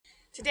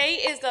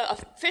Today is the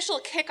official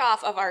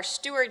kickoff of our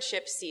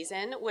stewardship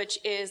season, which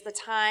is the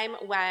time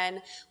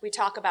when we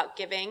talk about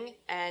giving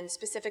and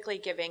specifically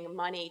giving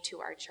money to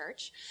our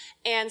church.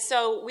 And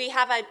so we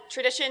have a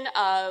tradition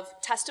of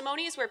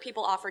testimonies where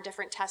people offer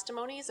different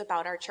testimonies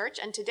about our church.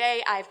 And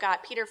today I've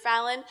got Peter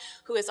Fallon,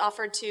 who has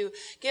offered to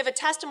give a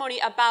testimony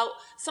about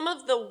some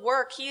of the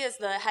work. He is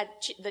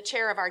the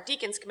chair of our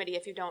deacons committee,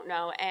 if you don't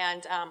know,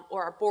 and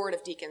or our board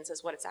of deacons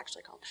is what it's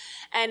actually called.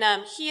 And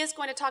he is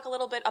going to talk a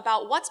little bit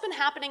about what's been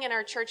happening in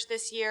our church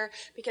this year,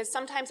 because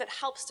sometimes it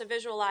helps to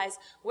visualize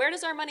where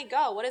does our money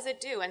go, what does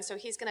it do. And so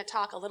he's going to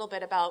talk a little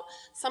bit about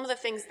some of the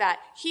things that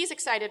he's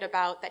excited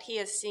about that he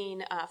has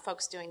seen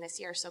folks doing this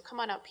year. So come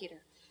on up,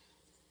 Peter.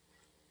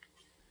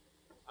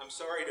 I'm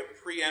sorry to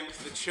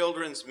preempt the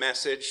children's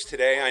message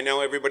today. I know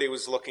everybody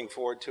was looking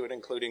forward to it,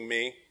 including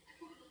me,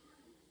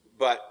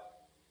 but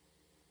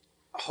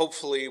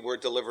hopefully we're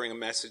delivering a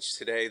message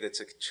today that's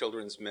a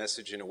children's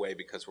message in a way,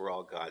 because we're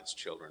all God's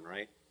children,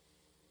 right?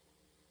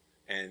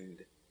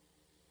 And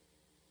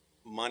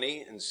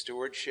money and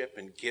stewardship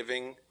and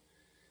giving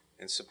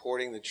and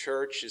supporting the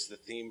church is the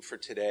theme for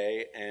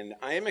today. And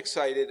I am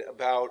excited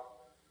about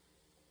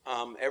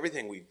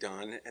everything we've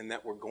done and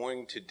that we're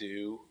going to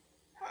do.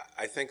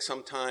 I think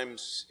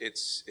sometimes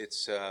it's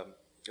a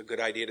good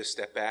idea to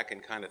step back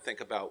and kind of think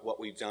about what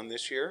we've done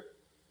this year.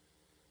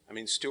 I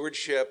mean,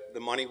 stewardship, the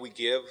money we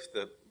give,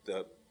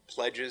 the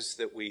pledges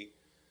that we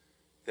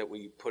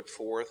put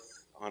forth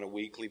on a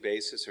weekly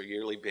basis or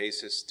yearly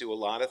basis do a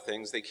lot of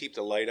things. They keep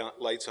the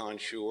lights on,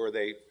 sure.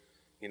 They,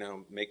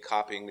 make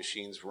copying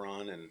machines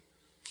run and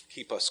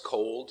keep us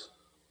cold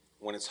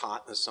when it's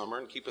hot in the summer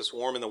and keep us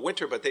warm in the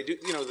winter. But they do,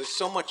 there's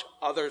so much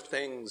other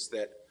things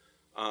that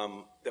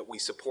we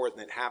support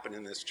and that happen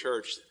in this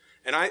church.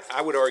 And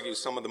I would argue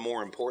some of the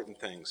more important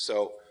things.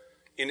 So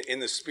in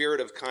the spirit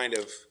of kind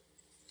of,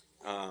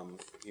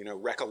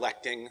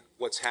 recollecting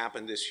what's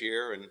happened this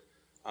year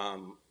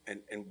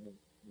and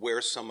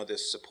where some of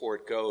this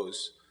support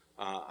goes,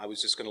 I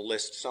was just going to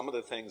list some of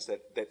the things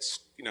that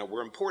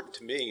were important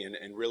to me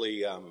and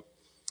really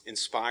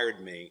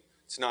inspired me.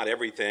 It's not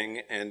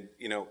everything, and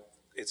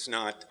it's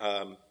not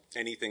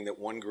anything that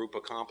one group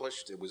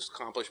accomplished. It was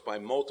accomplished by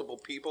multiple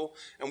people,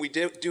 and we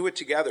do it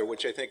together,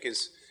 which I think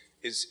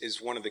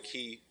is one of the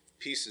key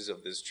pieces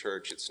of this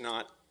church. It's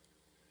not,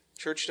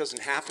 church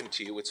doesn't happen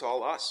to you, it's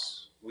all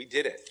us. We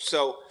did it.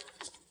 So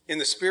in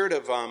the spirit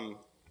of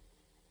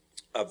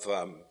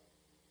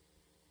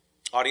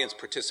audience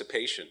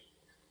participation,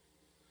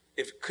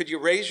 could you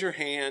raise your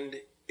hand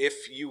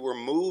if you were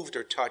moved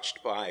or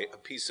touched by a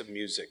piece of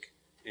music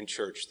in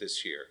church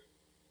this year?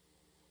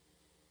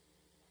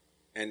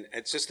 And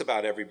it's just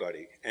about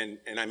everybody. And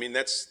I mean,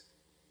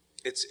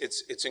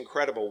 it's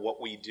incredible what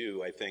we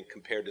do, I think,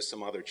 compared to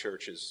some other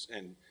churches,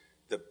 and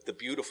the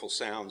beautiful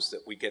sounds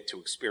that we get to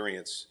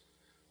experience.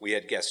 We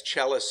had guest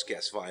cellists,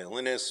 guest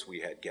violinists,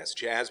 we had guest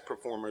jazz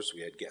performers, we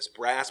had guest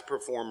brass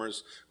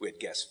performers, we had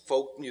guest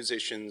folk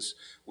musicians,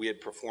 we had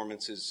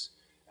performances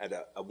at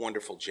a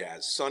wonderful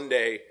jazz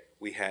Sunday,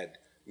 we had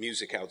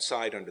music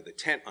outside under the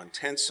tent on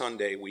Tent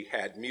Sunday, we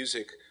had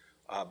music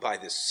by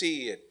the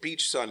sea at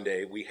Beach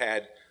Sunday, we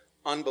had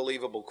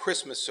unbelievable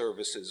Christmas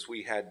services,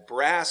 we had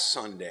Brass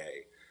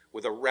Sunday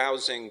with a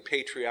rousing,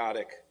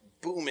 patriotic,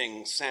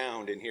 booming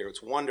sound in here.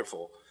 It's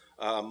wonderful.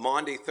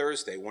 Maundy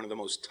Thursday, one of the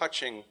most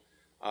touching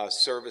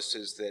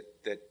services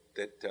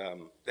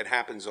that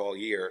happens all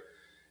year,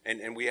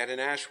 and we had an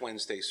Ash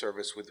Wednesday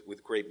service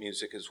with great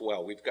music as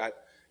well. We've got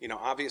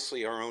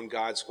obviously our own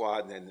God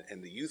Squad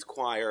and the youth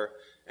choir,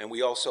 and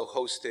we also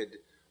hosted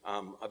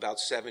about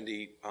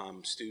 70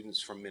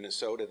 students from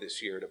Minnesota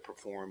this year to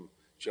perform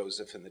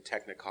Joseph and the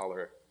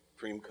Technicolor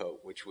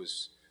Dreamcoat, which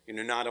was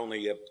not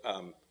only a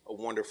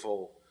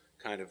wonderful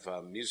kind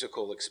of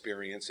musical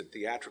experience and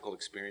theatrical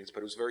experience,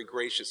 but it was very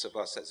gracious of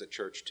us as a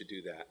church to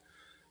do that.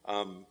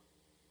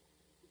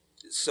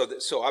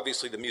 So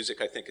obviously the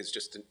music, I think, is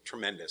just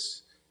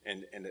tremendous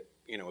and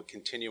a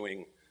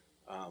continuing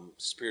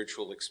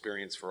spiritual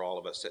experience for all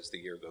of us as the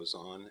year goes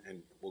on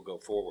and will go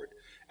forward.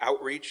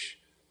 Outreach,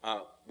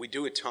 we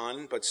do a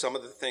ton, but some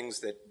of the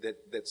things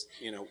that's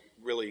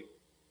really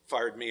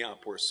fired me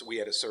up were, so we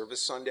had a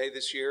service Sunday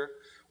this year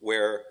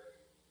where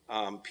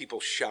people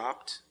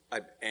shopped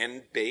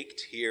and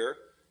baked here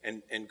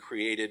and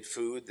created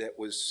food that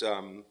was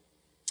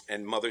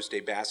and Mother's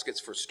Day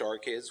baskets for Star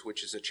Kids,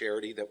 which is a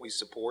charity that we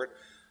support.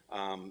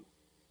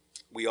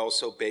 We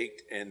also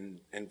baked and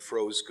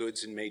froze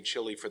goods and made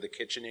chili for the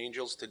Kitchen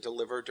Angels to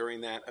deliver during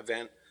that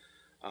event.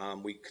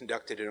 We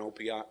conducted an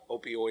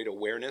opioid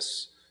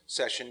awareness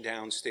session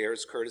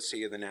downstairs,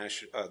 courtesy of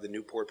the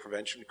Newport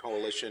Prevention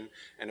Coalition.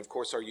 And of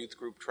course, our youth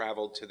group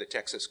traveled to the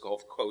Texas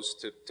Gulf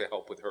Coast to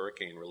help with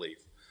hurricane relief.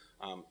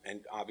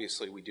 And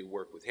obviously, we do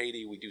work with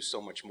Haiti. We do so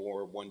much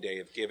more, One Day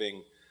of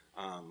Giving.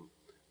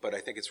 But I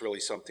think it's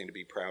really something to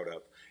be proud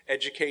of.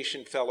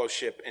 Education,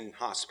 fellowship, and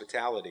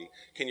hospitality.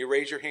 Can you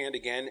raise your hand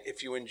again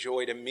if you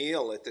enjoyed a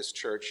meal at this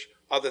church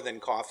other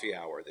than coffee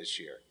hour this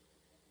year?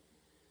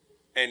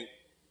 And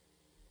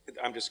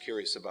I'm just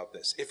curious about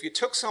this. If you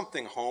took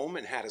something home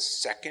and had a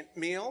second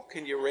meal,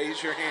 can you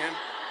raise your hand?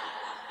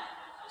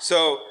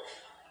 So,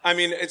 I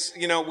mean, it's,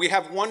 we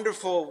have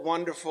wonderful,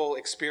 wonderful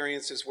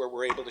experiences where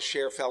we're able to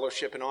share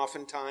fellowship, and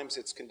oftentimes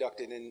it's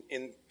conducted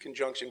in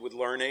conjunction with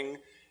learning,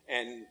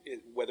 and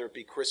whether it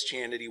be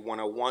Christianity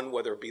 101,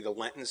 whether it be the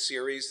Lenten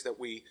series that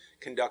we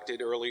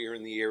conducted earlier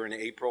in the year in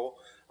April.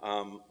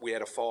 We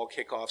had a fall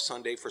kickoff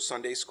Sunday for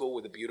Sunday school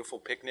with a beautiful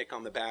picnic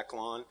on the back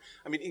lawn.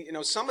 I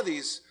mean, some of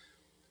these,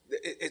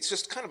 it's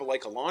just kind of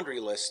like a laundry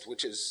list,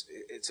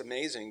 it's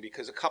amazing,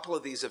 because a couple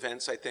of these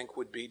events I think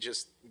would be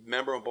just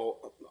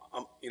memorable,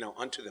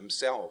 unto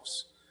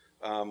themselves.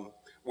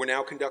 We're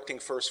now conducting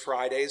First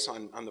Fridays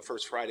on the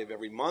first Friday of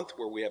every month,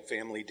 where we have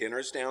family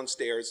dinners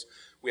downstairs.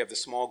 We have the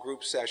small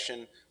group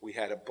session. We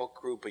had a book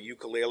group, a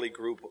ukulele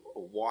group, a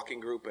walking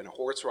group, and a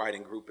horse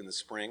riding group in the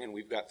spring, and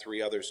we've got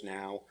 3 others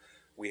now.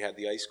 We had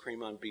the ice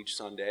cream on Beach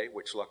Sunday,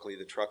 which luckily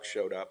the truck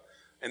showed up,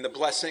 and the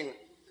blessing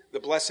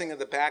of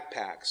the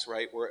backpacks,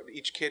 right, where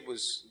each kid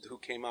who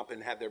came up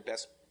and had their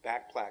best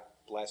backpack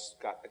blessed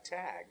got a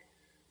tag,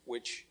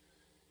 which,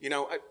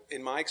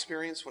 in my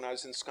experience when I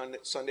was in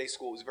Sunday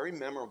school, it was very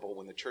memorable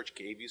when the church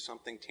gave you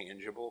something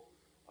tangible.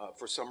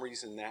 For some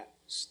reason, that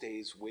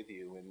stays with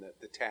you, and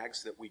the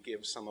tags that we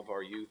give some of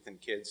our youth and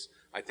kids,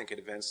 I think at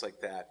events like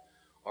that,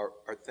 are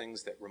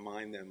things that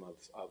remind them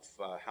of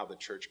how the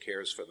church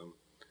cares for them.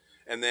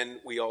 And then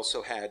we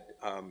also had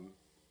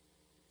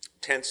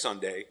Tent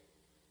Sunday,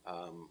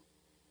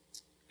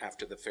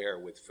 after the fair,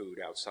 with food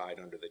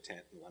outside under the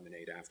tent and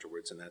lemonade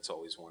afterwards, and that's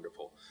always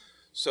wonderful.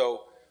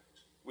 So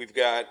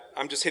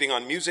I'm just hitting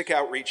on music,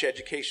 outreach,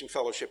 education,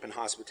 fellowship, and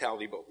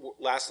hospitality, but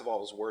last of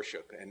all is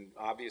worship. And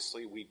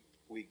obviously we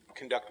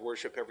conduct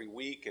worship every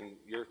week, and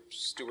your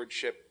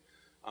stewardship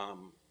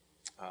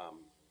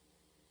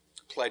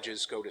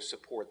pledges go to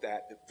support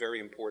that. A very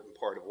important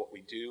part of what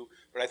we do.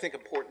 But I think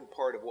an important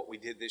part of what we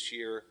did this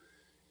year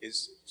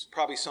is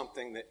probably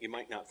something that you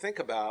might not think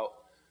about,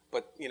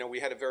 but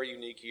we had a very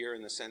unique year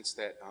in the sense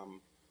that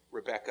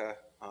Rebecca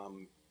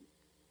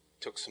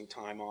took some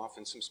time off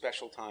and some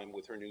special time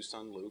with her new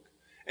son Luke.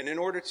 And in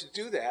order to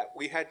do that,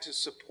 we had to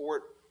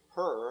support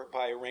her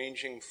by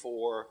arranging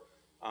for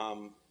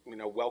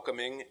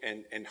welcoming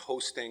and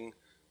hosting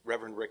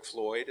Reverend Rick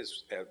Floyd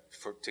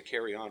to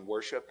carry on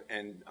worship,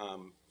 and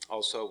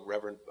also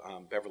Reverend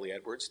Beverly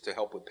Edwards to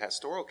help with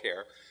pastoral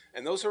care.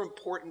 And those are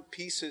important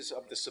pieces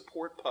of the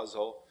support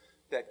puzzle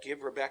that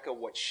give Rebecca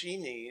what she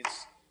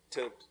needs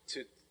to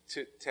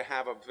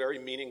have a very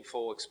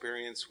meaningful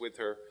experience with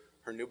her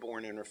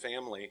newborn and her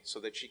family, so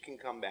that she can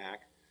come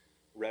back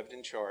revved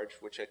in charge,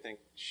 which I think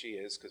she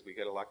is, because we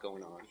got a lot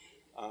going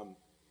on.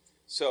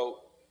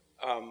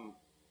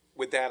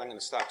 With that, I'm going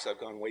to stop because I've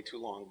gone way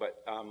too long.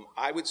 But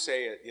I would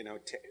say,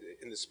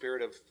 in the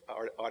spirit of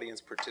our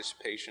audience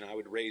participation, I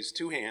would raise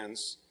 2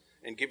 hands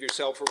and give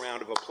yourself a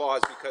round of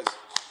applause, because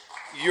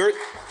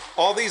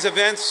all these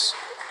events,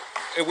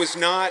 it was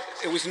not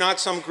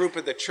some group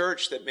of the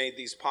church that made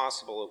these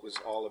possible. It was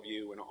all of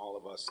you and all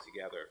of us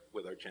together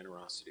with our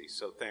generosity.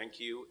 So thank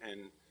you,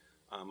 and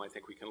I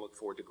think we can look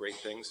forward to great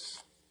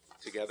things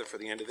together for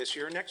the end of this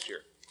year and next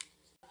year.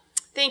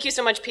 Thank you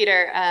so much,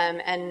 Peter,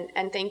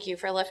 and thank you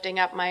for lifting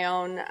up my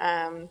own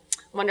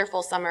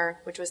wonderful summer,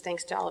 which was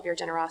thanks to all of your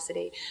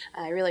generosity.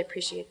 I really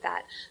appreciate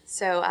that.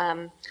 So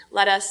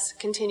let us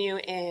continue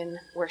in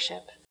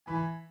worship.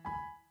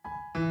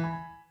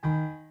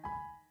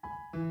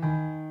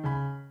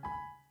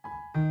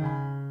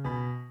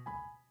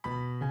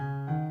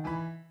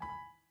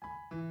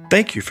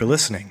 Thank you for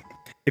listening.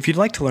 If you'd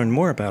like to learn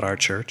more about our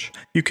church,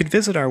 you could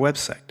visit our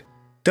website,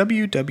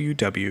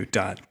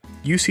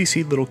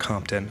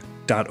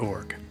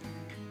 www.ucclittlecompton.org.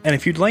 And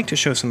if you'd like to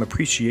show some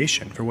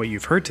appreciation for what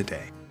you've heard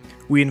today,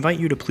 we invite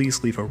you to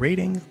please leave a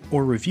rating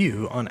or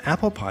review on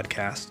Apple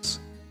Podcasts,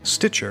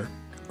 Stitcher,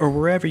 or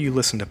wherever you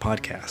listen to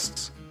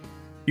podcasts.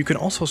 You can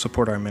also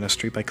support our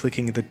ministry by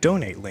clicking the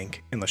donate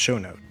link in the show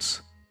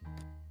notes.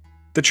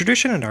 The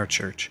tradition in our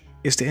church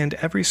is to end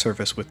every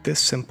service with this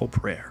simple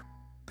prayer: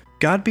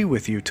 God be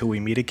with you till we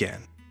meet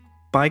again.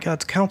 By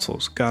God's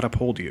counsels, God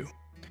uphold you.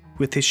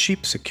 With his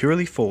sheep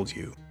securely fold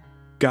you.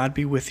 God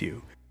be with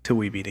you till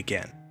we meet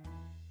again.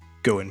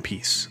 Go in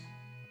peace.